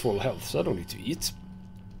 Yeah, I'm at full health, so I don't need to eat.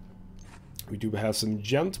 We do have some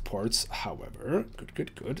gent parts, however. Good,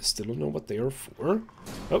 good, good. Still don't know what they are for.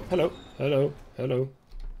 Oh, hello, hello, hello.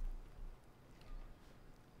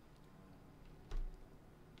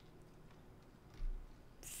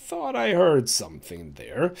 Thought I heard something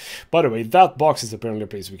there. By the way, that box is apparently a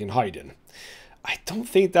place we can hide in. I don't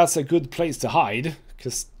think that's a good place to hide,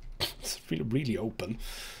 because it's really open.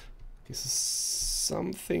 Okay, so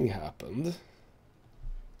something happened.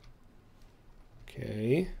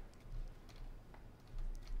 Okay.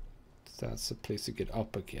 That's a place to get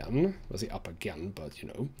up again. Well, I say up again, but you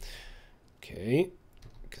know. Okay.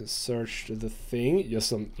 Can search the thing. Just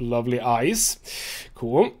some lovely eyes.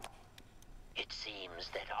 Cool. It seems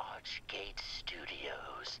that Archgate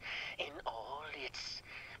Studios, in all its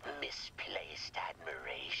misplaced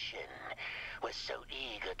admiration, was so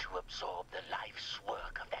eager to absorb the life's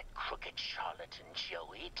work of that crooked charlatan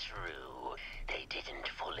Joey Drew, they didn't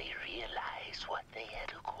fully realize what they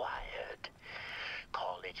had acquired.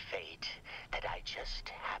 Call it fate that I just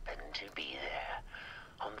happened to be there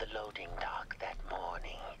on the loading dock that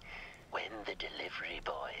morning when the delivery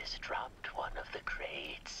boys dropped one of the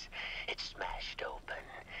crates. It smashed open,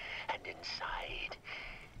 and inside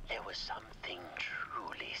there was something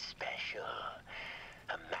truly special.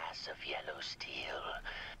 A mass of yellow steel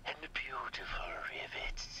and beautiful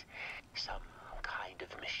rivets. Some kind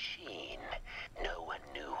of machine. No one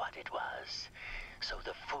knew what it was, so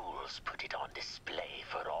the fools put it on display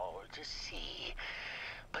for all to see.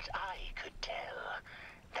 But I could tell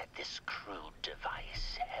that this crude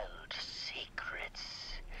device held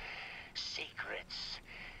secrets. Secrets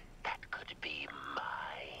that could be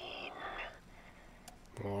mine.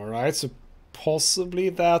 Alright, so possibly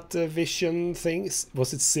that vision thing.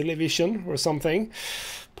 Was it silly vision or something?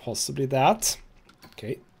 Possibly that.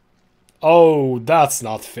 Okay. Oh, that's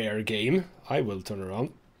not fair, game. I will turn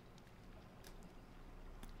around.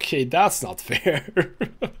 Okay, that's not fair.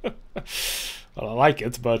 Well, I like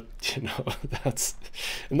it, but, you know, that's...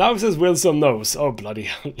 And now it says Wilson knows. Oh, bloody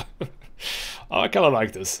hell. Oh, I kind of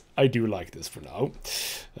like this. I do like this for now.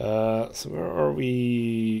 So where are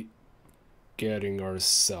we getting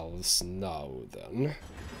ourselves now, then?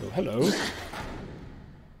 Oh, hello.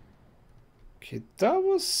 Okay, that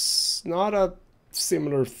was not a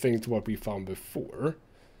similar thing to what we found before.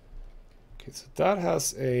 Okay, so that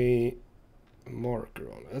has a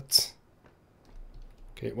marker on it.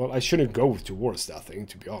 Okay, well, I shouldn't go towards that thing,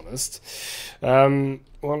 to be honest. Well,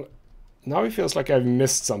 now it feels like I've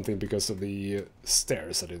missed something because of the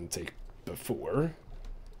stairs I didn't take before.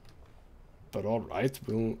 But alright,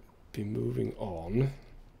 we'll be moving on.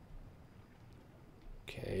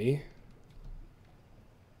 Okay.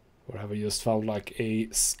 Or have I just found like a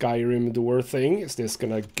Skyrim door thing? Is this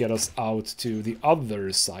gonna get us out to the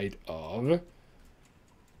other side of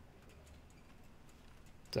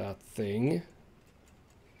that thing?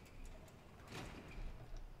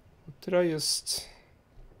 What did I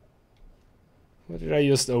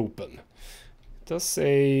just open? It does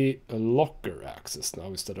say a locker access now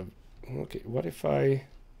instead of... Okay, what if I...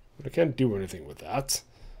 Well, I can't do anything with that.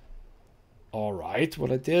 Alright,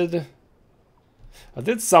 well I did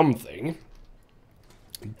something.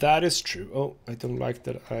 That is true. Oh, I don't like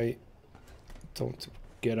that I don't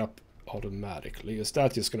get up automatically. Is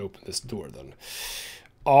that just gonna open this door then?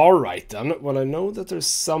 Alright then. Well, I know that there's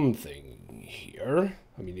something here.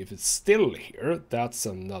 I mean, if it's still here, that's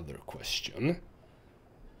another question.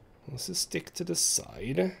 Let's just stick to the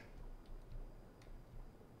side.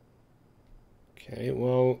 Okay,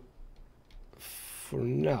 well, for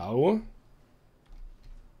now,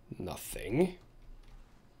 nothing.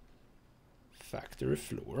 Factory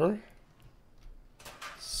floor.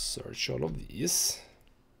 Search all of these.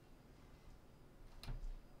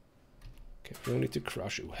 Okay, we don't need to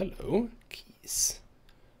crush. Oh, hello. Keys.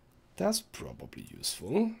 That's probably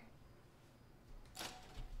useful.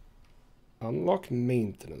 Unlock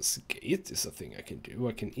maintenance gate is a thing I can do.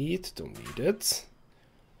 I can eat, don't need it.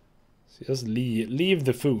 So just leave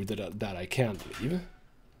the food that I can't leave.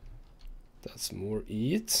 That's more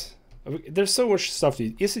eat. There's so much stuff to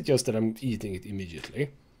eat. Is it just that I'm eating it immediately?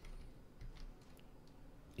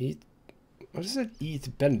 Eat... What is it?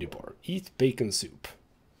 Eat Bendy bar. Eat bacon soup.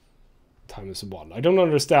 ×1. I don't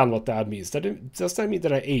understand what that means. Does that mean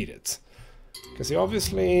that I ate it? Because I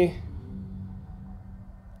obviously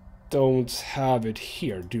don't have it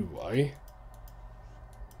here, do I?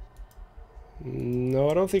 No,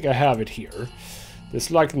 I don't think I have it here. It's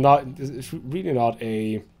like not... It's really not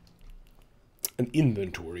an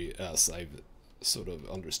inventory as I've sort of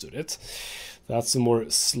understood it. That's some more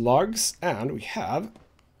slugs, and we have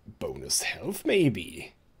bonus health,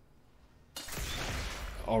 maybe.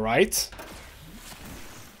 Alright.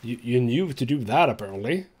 You knew to do that,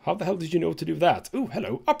 apparently. How the hell did you know to do that? Ooh,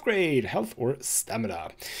 hello. Upgrade health or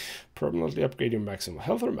stamina. Permanently upgrade your maximum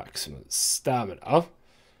health or maximum stamina.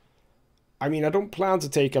 I mean, I don't plan to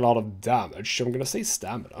take a lot of damage, so I'm gonna say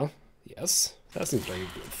stamina. Yes, that seems like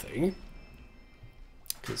a good thing.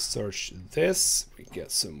 Okay, search this. We get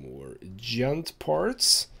some more gent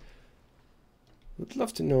parts. Would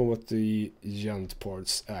love to know what the gent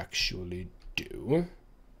parts actually do.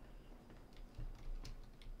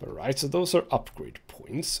 Alright, so those are upgrade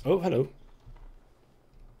points. Oh, hello.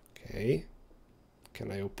 Okay. Can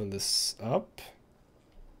I open this up?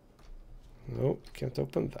 No, can't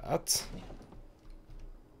open that.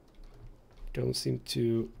 Don't seem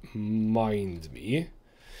to mind me.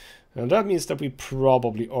 And that means that we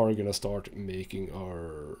probably are gonna start making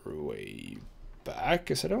our way back,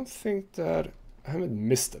 because I don't think that... I haven't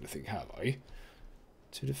missed anything, have I?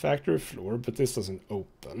 To the factory floor, but this doesn't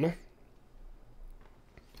open.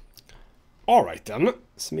 Alright then,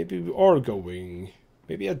 so maybe we are going...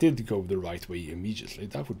 Maybe I did go the right way immediately.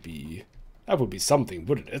 That would be something,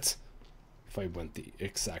 wouldn't it? If I went the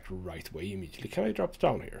exact right way immediately. Can I drop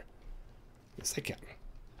down here? Yes, I can.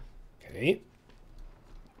 Okay.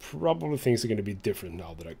 Probably things are going to be different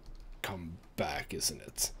now that I come back, isn't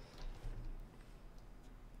it?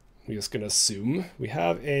 We're just going to assume we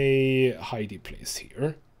have a hidey place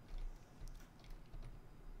here.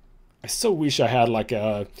 I so wish I had like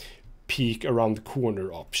a peek around the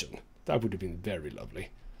corner option. That would have been very lovely.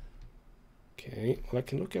 Okay, well I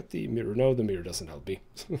can look at the mirror. No, the mirror doesn't help me.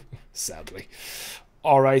 Sadly.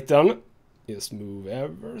 Alright then. Just move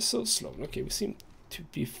ever so slow. Okay, we seem to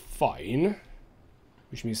be fine.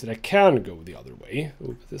 Which means that I can go the other way.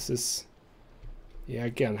 Oh, but this is... Yeah,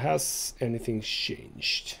 again, has anything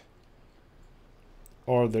changed?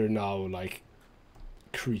 Are there now, like,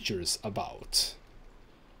 creatures about?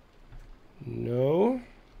 No.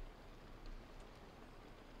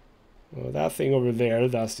 Well, that thing over there,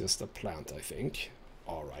 that's just a plant, I think.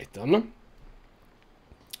 Alright then.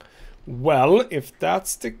 Well, if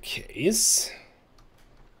that's the case...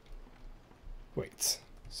 Wait.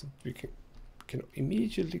 So we can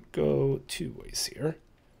immediately go two ways here.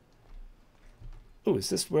 Oh, is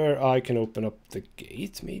this where I can open up the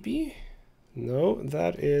gate, maybe? No,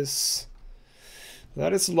 that is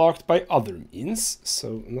locked by other means,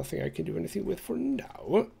 so nothing I can do anything with for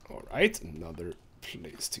now. Alright, another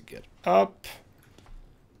place to get up.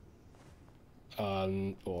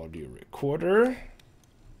 An audio recorder.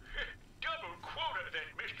 Double quota,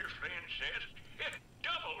 that Mr. Flynn says.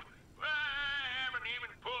 Double. I haven't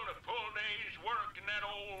even pulled a full day's work in that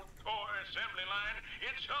old toy assembly line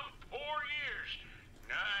in some 4 years.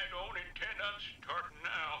 I don't intend on starting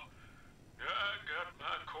now. I got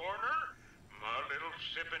my corner, my little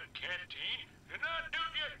sipping canteen, and I do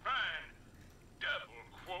just fine. Double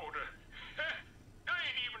quota. I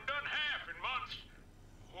ain't even done half in months.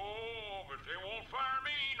 Oh, but they won't fire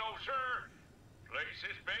me, no sir. Place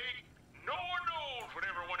is big. No one knows what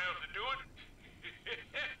everyone else is doing.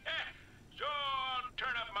 So I'll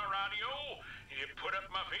turn up my radio, put up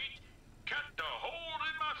my feet, cut the holes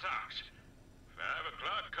in my socks. 5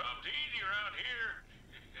 o'clock comes easy around here.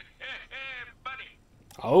 Buddy.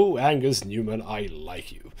 Oh, Angus Newman, I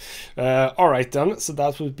like you. Alright then, so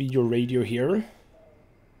that would be your radio here.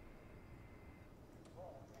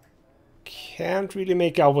 Can't really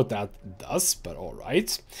make out what that does, but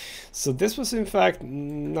alright. So this was in fact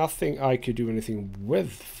nothing I could do anything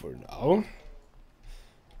with for now.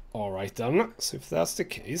 Alright then, so if that's the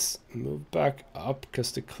case, move back up,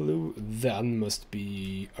 because the clue then must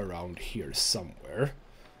be around here somewhere.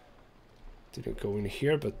 Didn't go in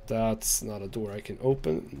here, but that's not a door I can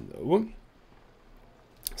open, no.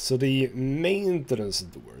 So the maintenance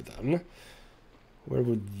door then, where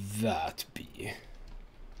would that be?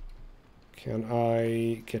 Can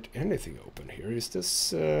I get anything open here? Is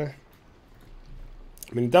this... I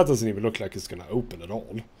mean, that doesn't even look like it's gonna open at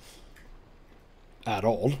all. At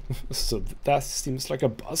all. So that seems like a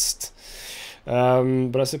bust.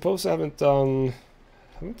 But I suppose I haven't done...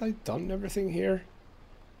 Haven't I done everything here?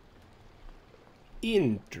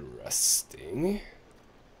 Interesting.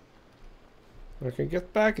 I can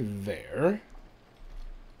get back there.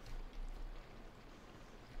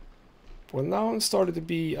 Well, now I'm starting to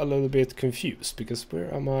be a little bit confused, because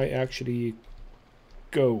where am I actually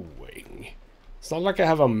going? It's not like I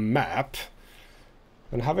have a map.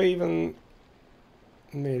 And have I even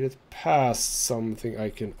made it past something I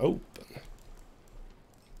can open?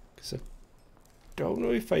 Because I don't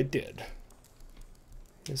know if I did.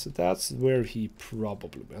 Okay, so that's where he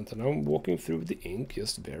probably went. And I'm walking through the ink,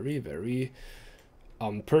 just very, very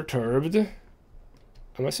unperturbed.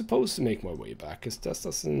 Am I supposed to make my way back? Because that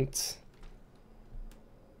doesn't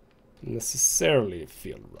necessarily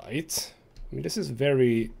feel right. I mean, this is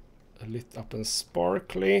very lit up and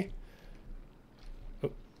sparkly.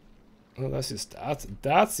 Oh, that's just that.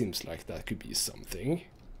 That seems like that could be something.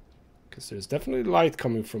 Because there's definitely light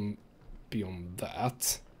coming from beyond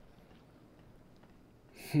that.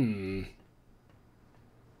 Okay,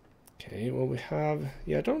 well we have...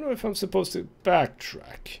 Yeah, I don't know if I'm supposed to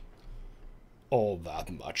backtrack all that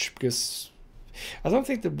much, because I don't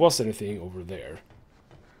think there was anything over there.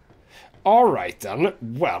 Alright then,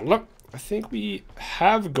 well, I think we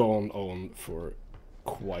have gone on for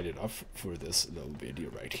quite enough for this little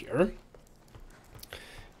video right here.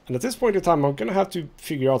 And at this point in time, I'm gonna have to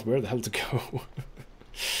figure out where the hell to go.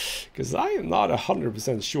 Because I am not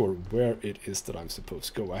 100% sure where it is that I'm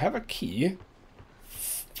supposed to go. I have a key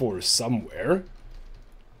for somewhere.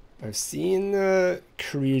 I've seen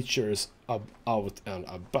creatures out and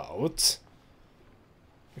about.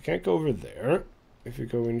 I can't go over there. If you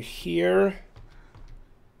go in here,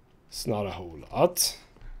 it's not a whole lot.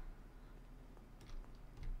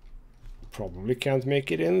 Probably can't make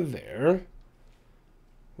it in there.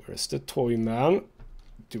 Where's the toy man?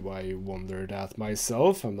 Do I wonder that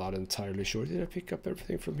myself? I'm not entirely sure. Did I pick up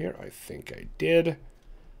everything from here? I think I did.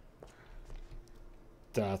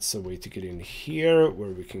 That's a way to get in here,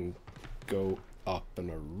 where we can go up and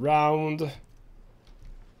around.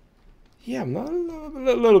 Yeah, I'm not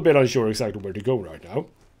a little bit unsure exactly where to go right now.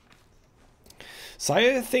 So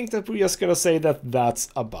I think that we're just gonna say that that's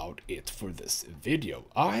about it for this video.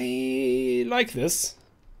 I like this.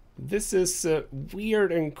 This is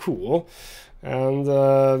weird and cool. And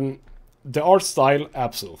the art style,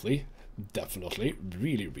 absolutely, definitely,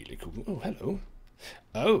 really, really cool. Oh, hello.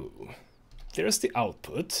 Oh, there's the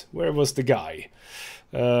output. Where was the guy?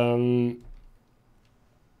 No,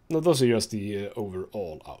 those are just the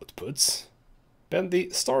overall outputs. Bendy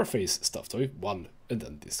Starface stuff toy 1 and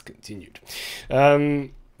then discontinued.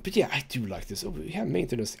 But yeah, I do like this. Oh, we have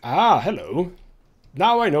maintenance. Ah, hello.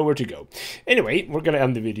 Now I know where to go. Anyway, we're gonna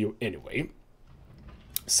end the video anyway.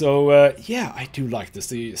 So, yeah, I do like this.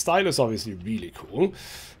 The style is obviously really cool.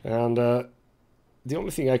 And the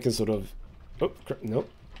only thing I can sort of... Oh, no.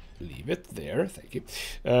 leave it there, thank you.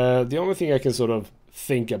 The only thing I can sort of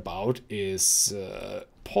think about is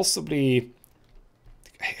possibly,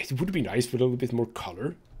 it would be nice with a little bit more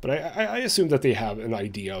color, but I assume that they have an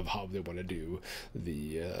idea of how they want to do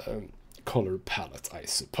the color palette, I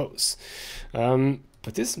suppose.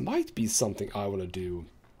 But this might be something I want to do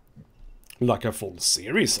like a full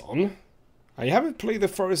series on. I haven't played the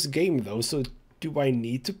first game though, so do I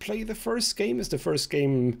need to play the first game? Is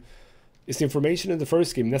the information in the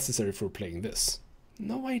first game necessary for playing this?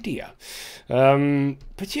 No idea.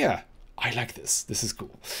 But yeah, I like this. This is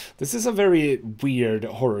cool. This is a very weird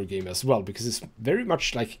horror game as well, because it's very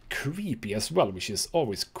much like creepy as well, which is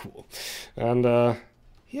always cool. And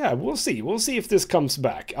yeah, we'll see. We'll see if this comes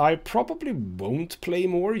back. I probably won't play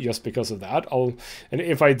more just because of that. And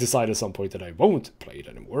if I decide at some point that I won't play it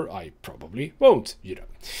anymore, I probably won't, you know.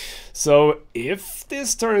 So if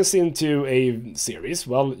this turns into a series,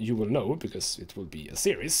 well, you will know, because it will be a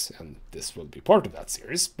series, and this will be part of that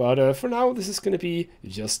series. But for now, this is going to be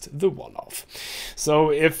just the one-off. So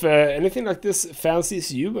if anything like this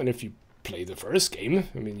fancies you, and if you play the first game,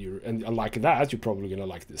 I mean, and like that, you're probably gonna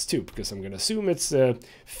like this too, because I'm gonna assume it's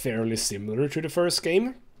fairly similar to the first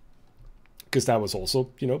game, because that was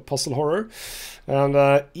also, you know, puzzle horror. And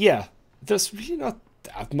yeah, there's really not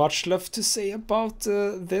that much left to say about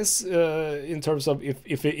this in terms of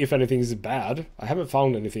if anything is bad. I haven't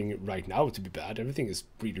found anything right now to be bad. Everything is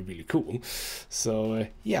really, really cool. So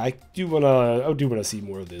yeah, I do wanna see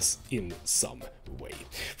more of this in some way.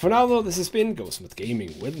 For now though, this has been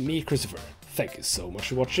ghostmutgaming with me, Christopher. Thank you so much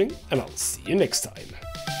for watching, and I'll see you next time.